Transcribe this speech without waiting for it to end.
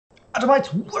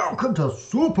Atomites, welcome to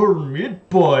Super Meat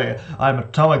Boy. I'm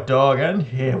Atomic Dog, and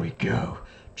here we go.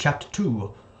 Chapter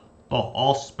 2, The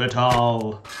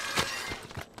Hospital.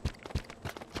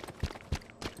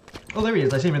 Oh, there he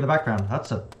is. I see him in the background.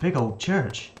 That's a big old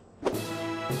church.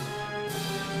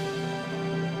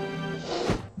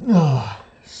 Oh,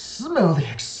 smell the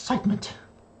excitement.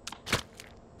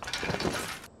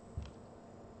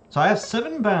 So I have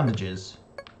 7 bandages.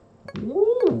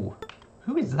 Ooh,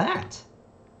 who is that?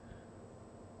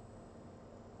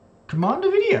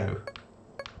 Commander Video.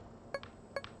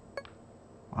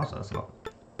 Wow, so that's a lot.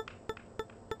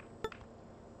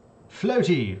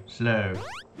 Floaty, slow.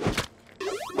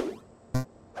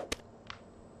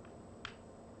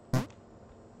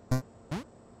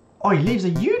 Oh, he leaves a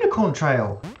unicorn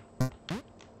trail.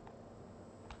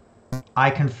 I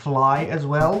can fly as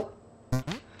well.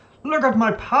 Look at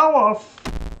my power.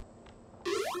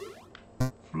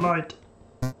 Flight.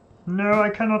 No, I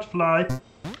cannot fly.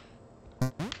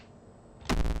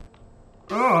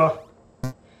 Oh.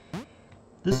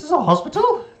 This is a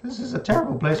hospital? This is a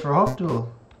terrible place for a hospital.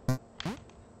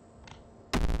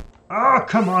 Oh,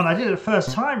 come on. I did it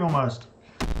first time almost.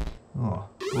 Oh,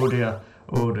 oh dear.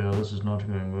 Oh dear, this is not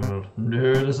going well.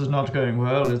 No, this is not going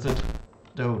well, is it?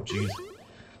 Oh, jeez.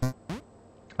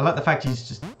 I like the fact he's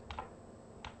just...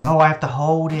 Oh, I have to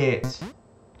hold it.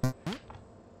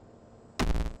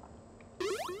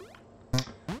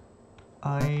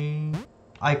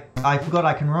 I forgot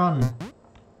I can run.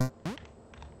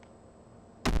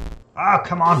 Oh,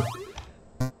 come on.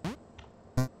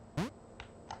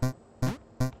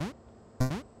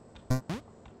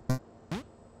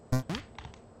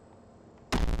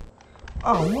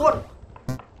 Oh, what?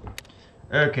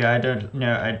 Okay, I don't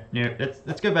know. No,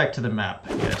 let's go back to the map.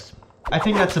 Yes. I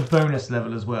think that's a bonus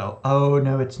level as well. Oh,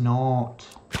 no, it's not.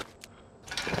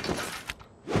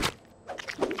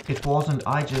 It wasn't.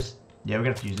 I just... Yeah, we're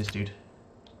gonna have to use this dude.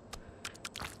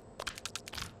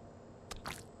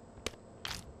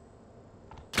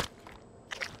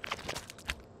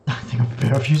 I think I'm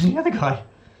better off using the other guy.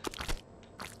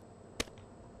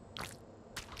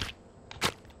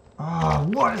 Oh,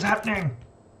 what is happening?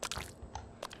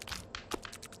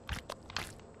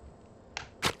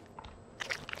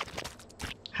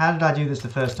 How did I do this the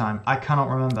first time? I cannot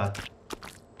remember.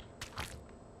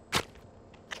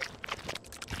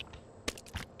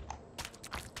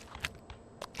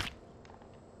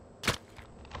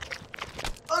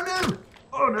 Oh no!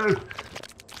 Oh no!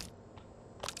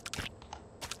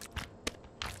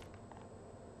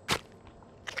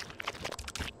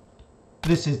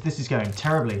 This is going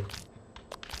terribly.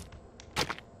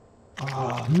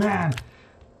 Oh man!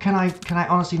 Can I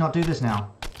honestly not do this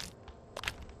now?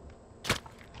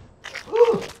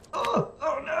 Oh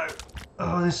no!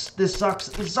 Oh, this sucks.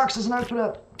 This sucks as an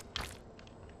opener.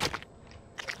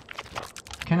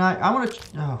 Can I want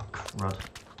to... Oh, crud.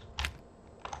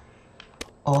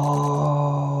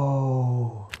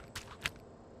 Oh.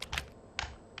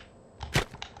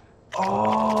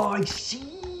 Oh, I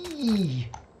see.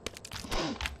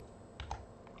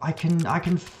 I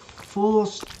can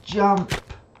force jump.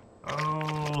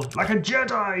 Oh, like a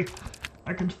Jedi.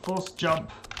 I can force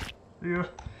jump. Yeah.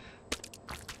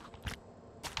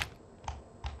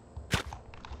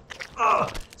 Oh,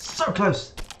 so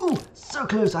close. Ooh, so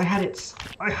close. I had it.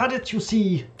 I had it, you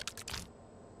see.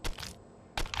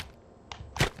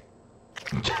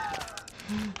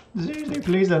 Seriously,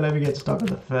 please don't let me get stuck at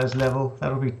the first level.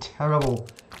 That would be terrible.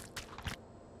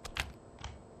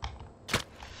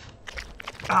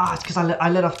 Ah, it's because I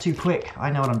let off too quick. I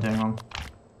know what I'm doing wrong.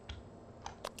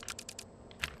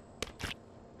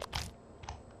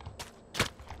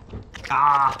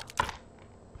 Ah!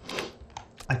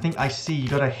 I think I see. You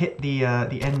gotta hit the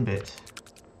end bit.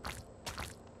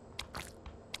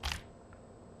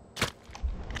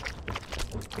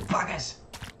 Buggers!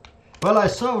 Well, I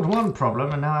solved one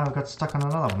problem, and now I've got stuck on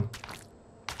another one.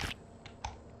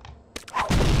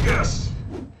 Yes!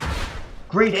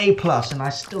 Grade A+, and I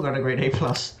still got a grade A+.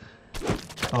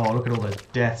 Oh, look at all those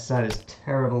deaths. That is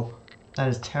terrible. That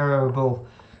is terrible.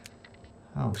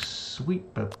 Oh, sweet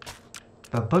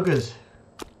buggers.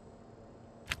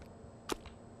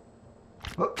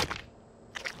 Oh,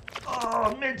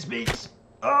 oh, mincemeat!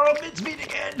 Oh, mincemeat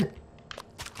again!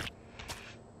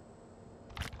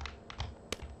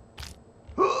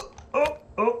 Oh!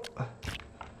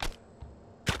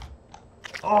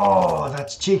 Oh,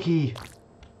 that's cheeky.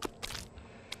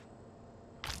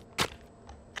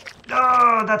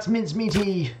 Oh, that's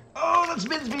mincemeaty. Oh, that's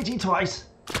mincemeaty twice.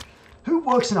 Who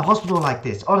works in a hospital like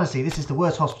this? Honestly, this is the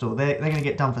worst hospital. They're going to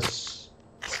get done for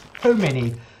so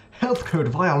many health code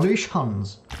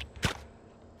violations.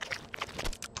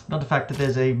 Not the fact that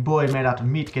there's a boy made out of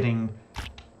meat getting...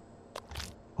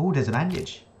 Oh, there's a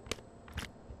bandage.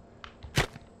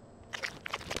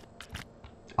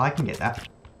 I can get that.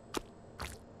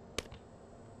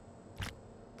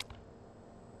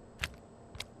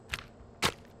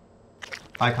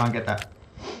 I can't get that.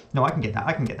 No, I can get that.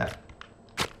 I can get that.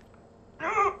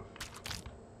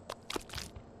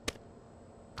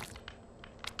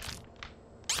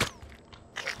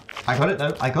 I got it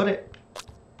though. I got it.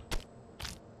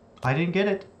 I didn't get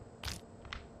it.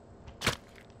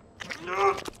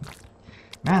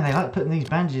 Man, they like putting these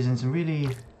bandages in some really...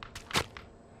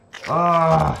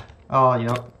 Oh, you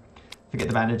know what? Forget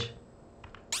the bandage.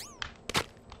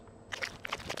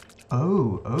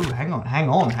 Oh, hang on.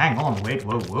 Wait,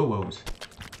 whoa.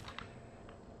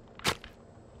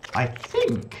 I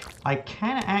think I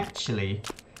can actually...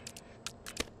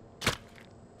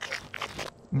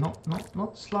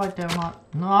 Not slide down like...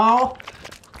 No!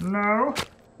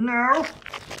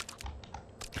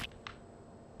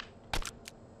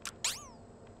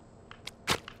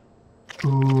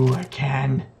 Ooh, I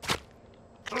can.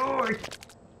 Oh,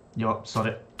 yup, sod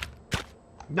it.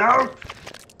 No!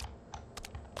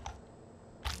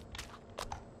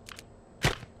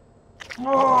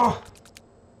 Oh!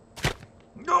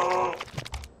 No!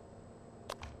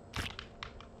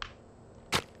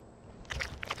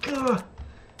 Ugh.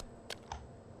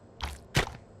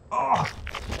 Oh!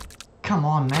 Come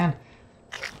on, man.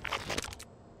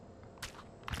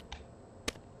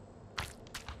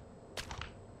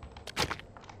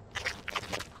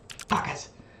 Fuckers!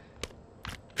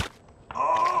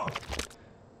 Oh!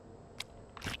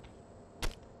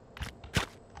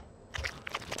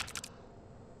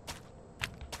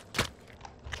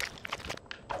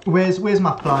 Where's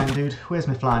my flying dude? Where's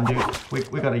my flying dude? We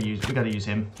gotta use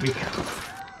him. We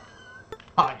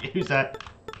can't use that.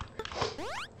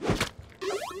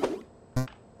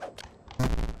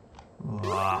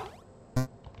 Oh.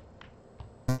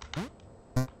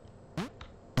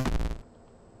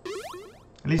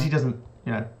 At least he doesn't,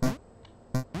 you know,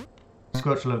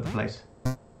 squelch all over the place.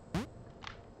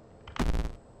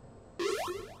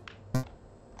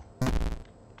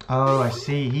 Oh, I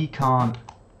see. He can't.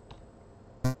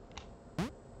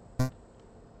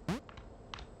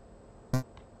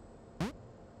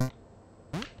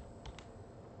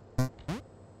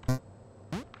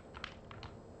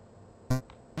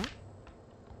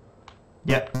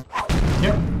 Yep.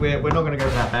 We're not going to go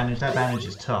for that bandage. That bandage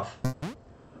is tough.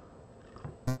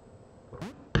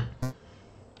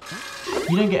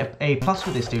 You don't get a plus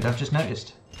with this dude, I've just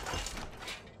noticed.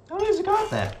 Oh, there's a guy up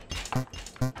there.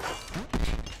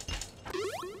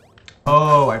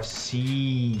 Oh, I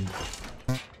see.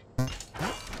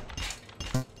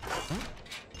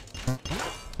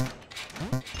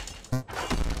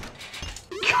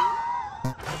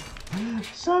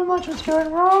 So much was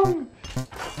going wrong.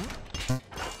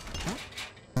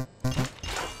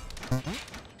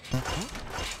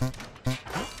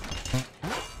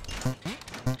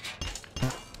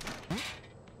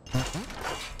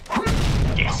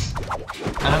 Yes!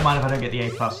 I don't mind if I don't get the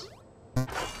A+.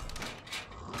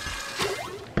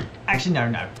 Actually,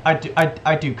 no.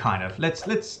 I do kind of.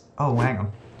 Let's. Oh, hang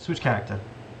on. Switch character.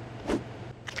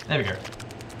 There we go.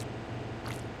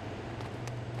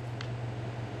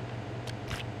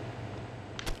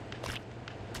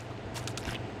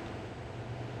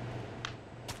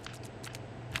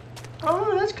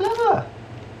 Oh, that's clever.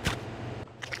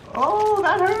 Oh,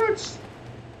 that hurts.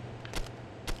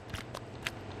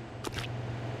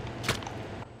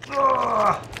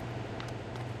 Ugh.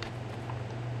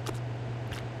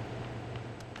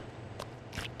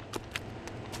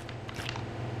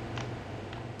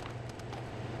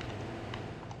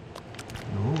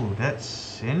 Ooh,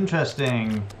 that's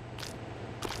interesting.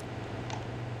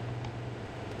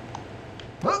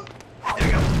 Oh, there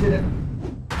we go. Did it.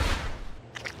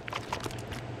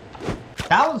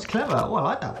 That was clever. Oh, I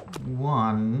like that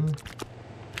one.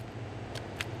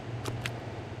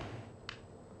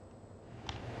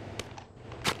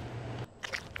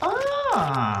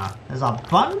 Ah, there's a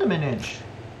Bundaminage.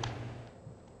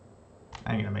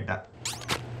 I ain't gonna make that.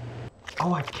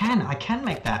 Oh, I can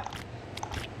make that.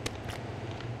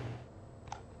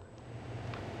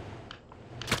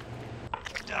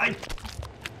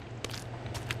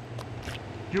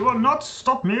 You will not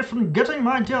stop me from getting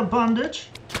my dear bandage.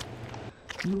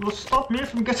 You will stop me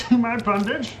from getting my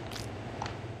bandage.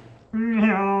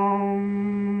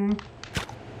 I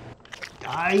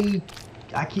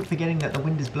keep forgetting that the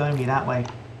wind is blowing me that way.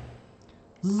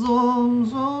 Zoom,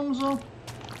 zoom, zoom.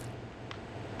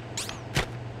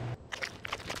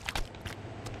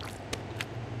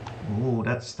 Ooh,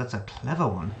 that's a clever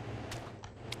one.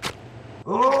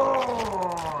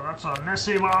 Oh, that's a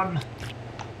messy one.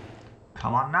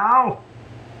 Come on now.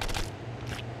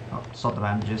 Oh, sod the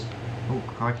bandages. Oh,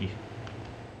 crikey.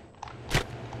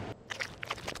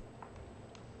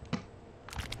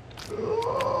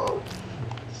 Oh,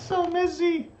 so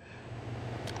messy.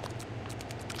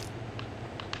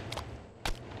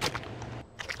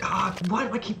 Ah, why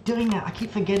do I keep doing that? I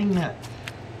keep forgetting that.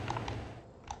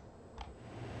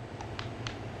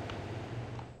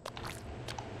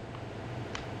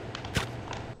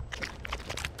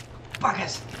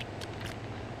 Buggers!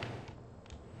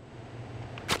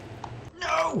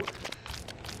 No!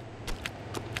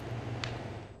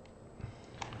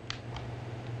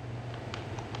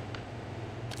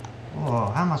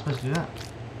 Oh, how am I supposed to do that?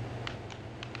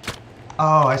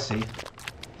 Oh, I see.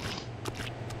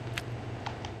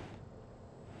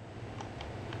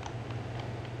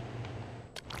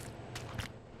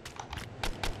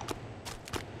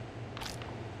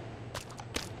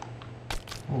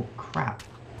 Oh, crap.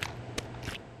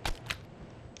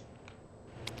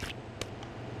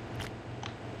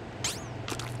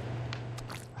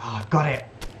 Oh, got it.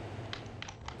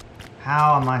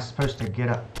 How am I supposed to get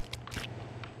up?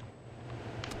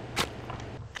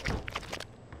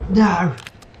 No!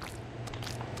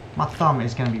 My thumb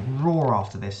is going to be raw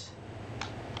after this.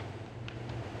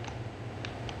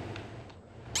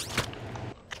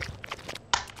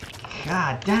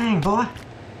 God dang, boy.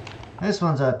 This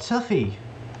one's a toughie.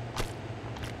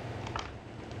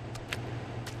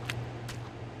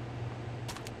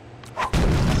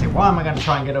 I see, why am I going to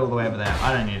try and get all the way over there?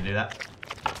 I don't need to do that.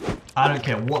 I don't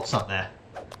care what's up there.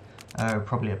 Oh,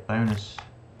 probably a bonus.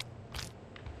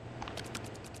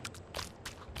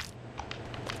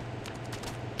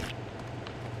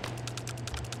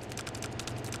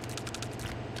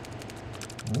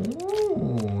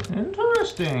 Ooh,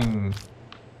 interesting.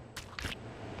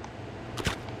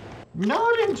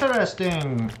 Not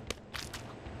interesting.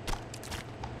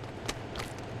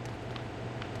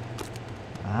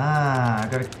 Ah, I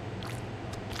gotta.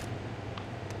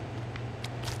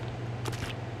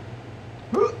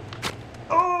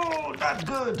 Oh, not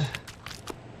good.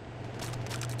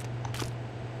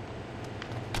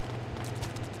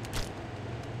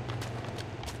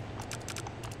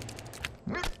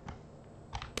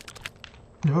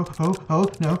 No, oh,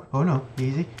 no, oh no,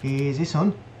 easy, easy,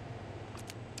 son.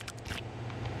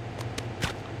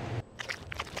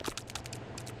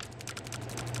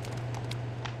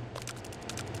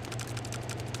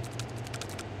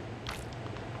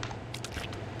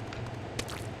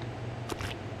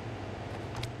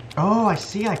 Oh, I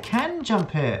see, I can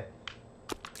jump it.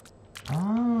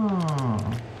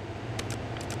 Oh.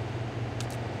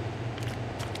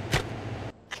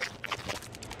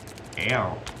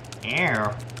 Ew.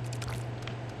 Ew.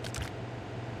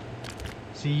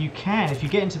 So you can, if you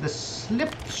get into the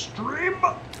slipstream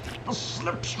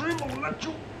will let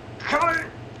you carry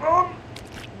on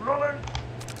running.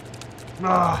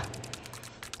 Ah.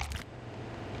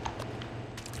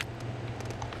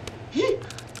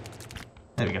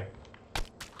 There we go.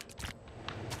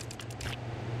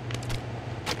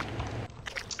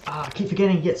 Ah, I keep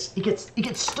forgetting he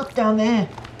gets stuck down there.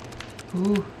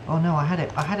 Ooh. Oh no, I had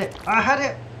it. I had it. I had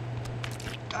it.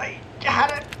 I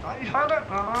had it. I had it.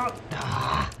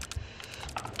 Ah.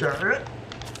 Get it.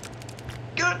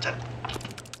 Get it.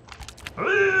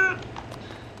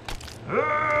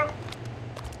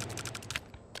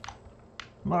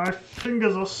 My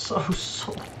fingers are so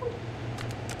sore.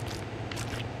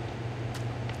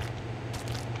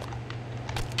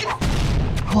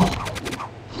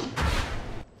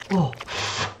 Oh.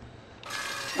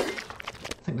 I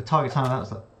think the target time of that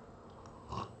was like...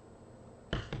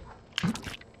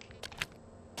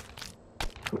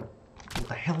 What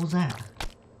the hell was that?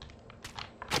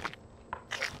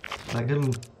 Like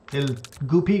little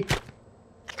goopy.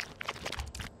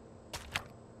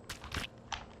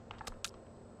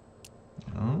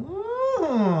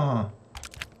 Oh.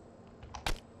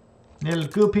 Little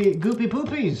goopy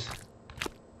poopies.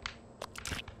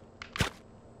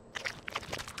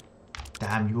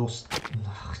 Damn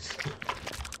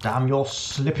your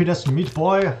slippiness, meat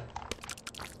boy.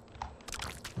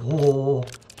 Oh.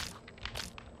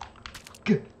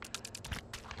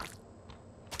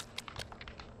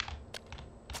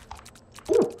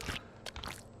 Ooh.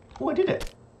 Oh, I did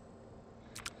it.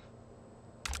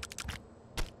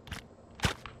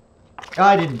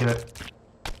 I didn't do it.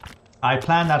 I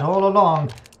planned that all along.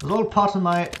 It was all part of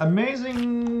my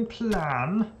amazing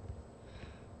plan.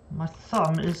 My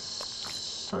thumb is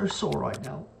so sore right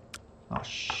now. Oh,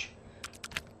 shh.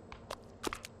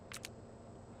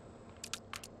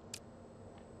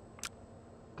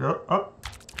 Go up.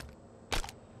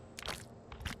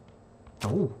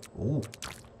 Oh, oh.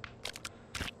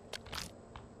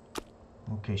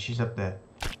 Okay, she's up there.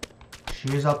 She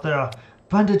is up there.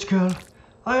 Bandage girl,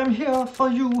 I am here for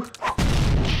you.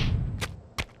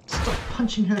 Stop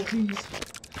punching her, please.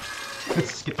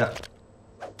 Let's skip that.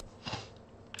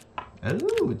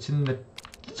 Oh, it's in the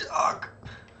dark.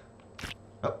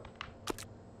 Oh.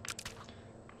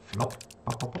 Flop.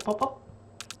 Pop, pop, pop, pop, pop.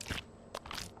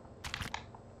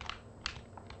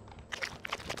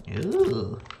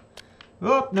 Ew.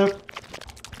 Oh, nope.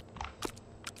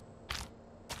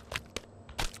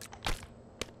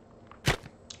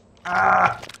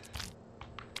 Ah!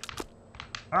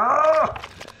 Ah!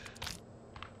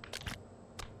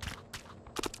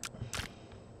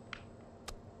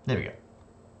 There we go.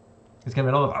 It's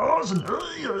gonna be a lot of hours and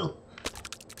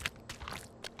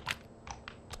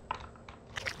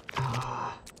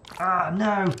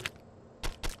no!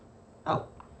 Oh.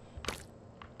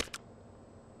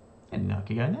 I didn't know I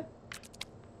could go in there.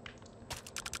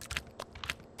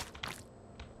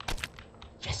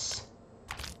 Yes!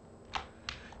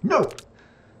 No!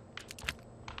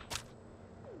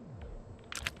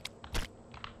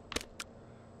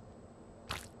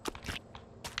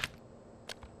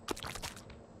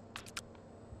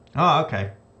 Oh,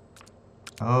 okay.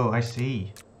 Oh, I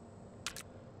see.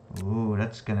 Ooh,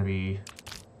 that's gonna be...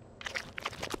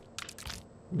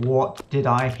 What did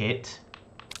I hit?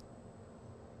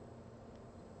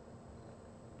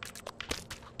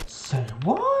 So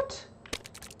what?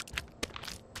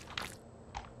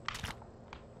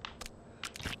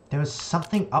 There was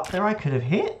something up there I could have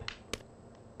hit?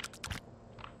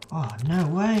 Oh, no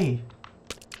way.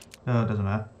 No, it doesn't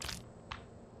matter.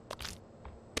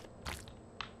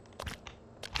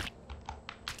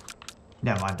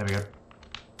 Never mind, there we go.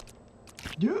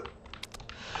 Yeah.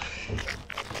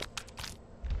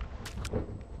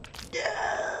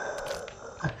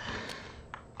 Yeah.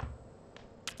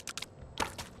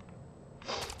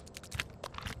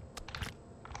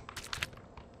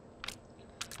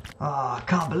 Ah, I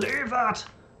can't believe that!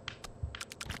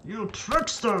 You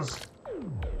tricksters!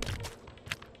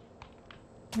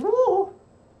 Woo!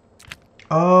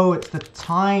 Oh, it's the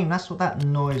time. That's what that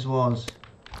noise was.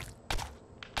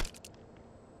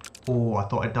 Oh, I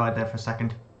thought I died there for a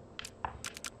second.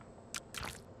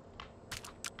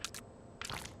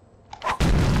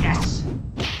 Yes!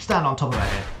 Stand on top of that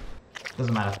head.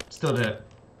 Doesn't matter. Still do it.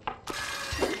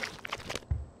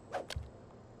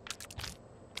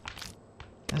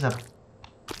 There's a...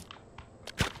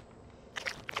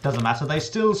 Doesn't matter. They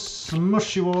still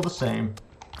smush you all the same.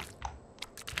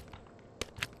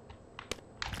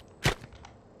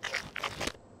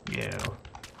 Ew.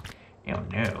 Oh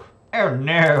no. Oh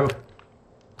no!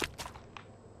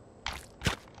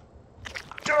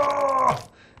 Oh!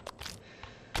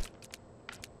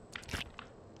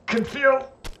 Can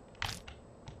feel.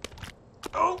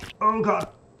 Oh, oh god.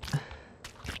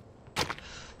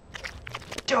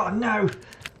 Oh no!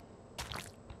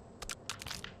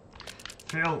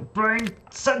 Feel brain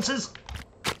senses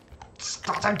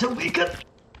starting to weaken.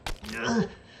 Ugh.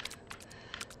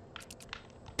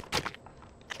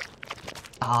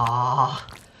 Ah.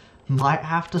 Might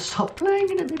have to stop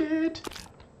playing in a minute.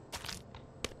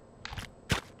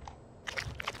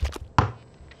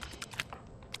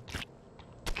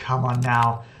 Come on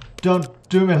now. Don't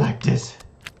do me like this.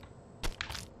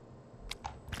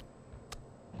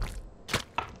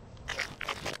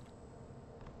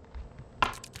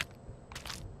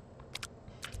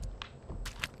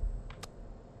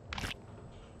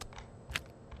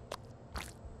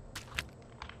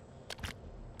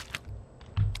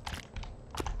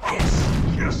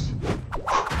 Yes!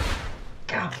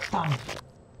 God damn.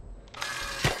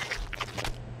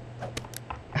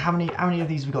 How many of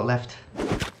these we got left?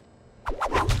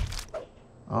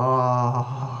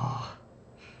 Oh.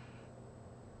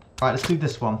 Right, let's do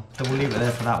this one. Then we'll leave it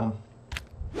there for that one.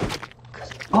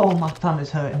 Oh, my thumb is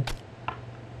hurting.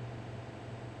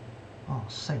 Oh,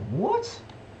 say what?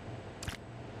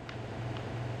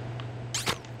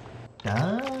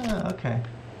 Ah, okay.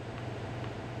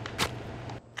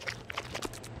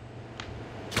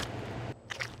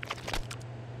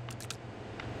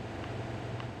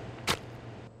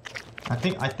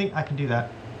 I think I can do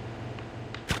that.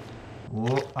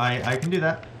 Oh, I can do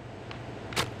that.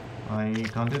 I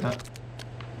can't do that.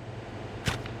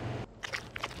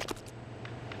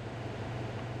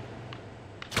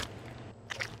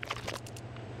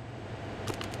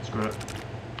 Screw it.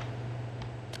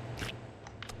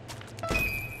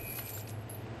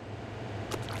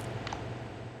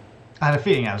 I had a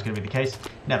feeling that was going to be the case.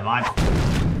 Never mind.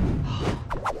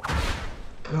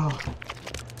 God.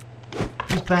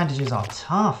 These bandages are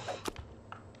tough.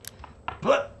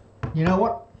 But you know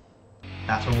what?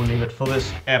 That's where we'll leave it for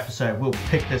this episode. We'll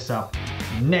pick this up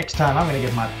next time. I'm going to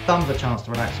give my thumbs a chance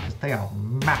to relax because they are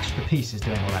mashed to pieces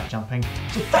doing all that jumping.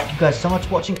 So thank you guys so much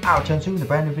for watching. I'll return soon with a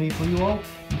brand new video for you all.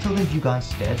 Until then, you guys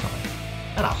stay atomic.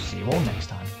 And I'll see you all next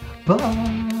time.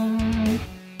 Bye!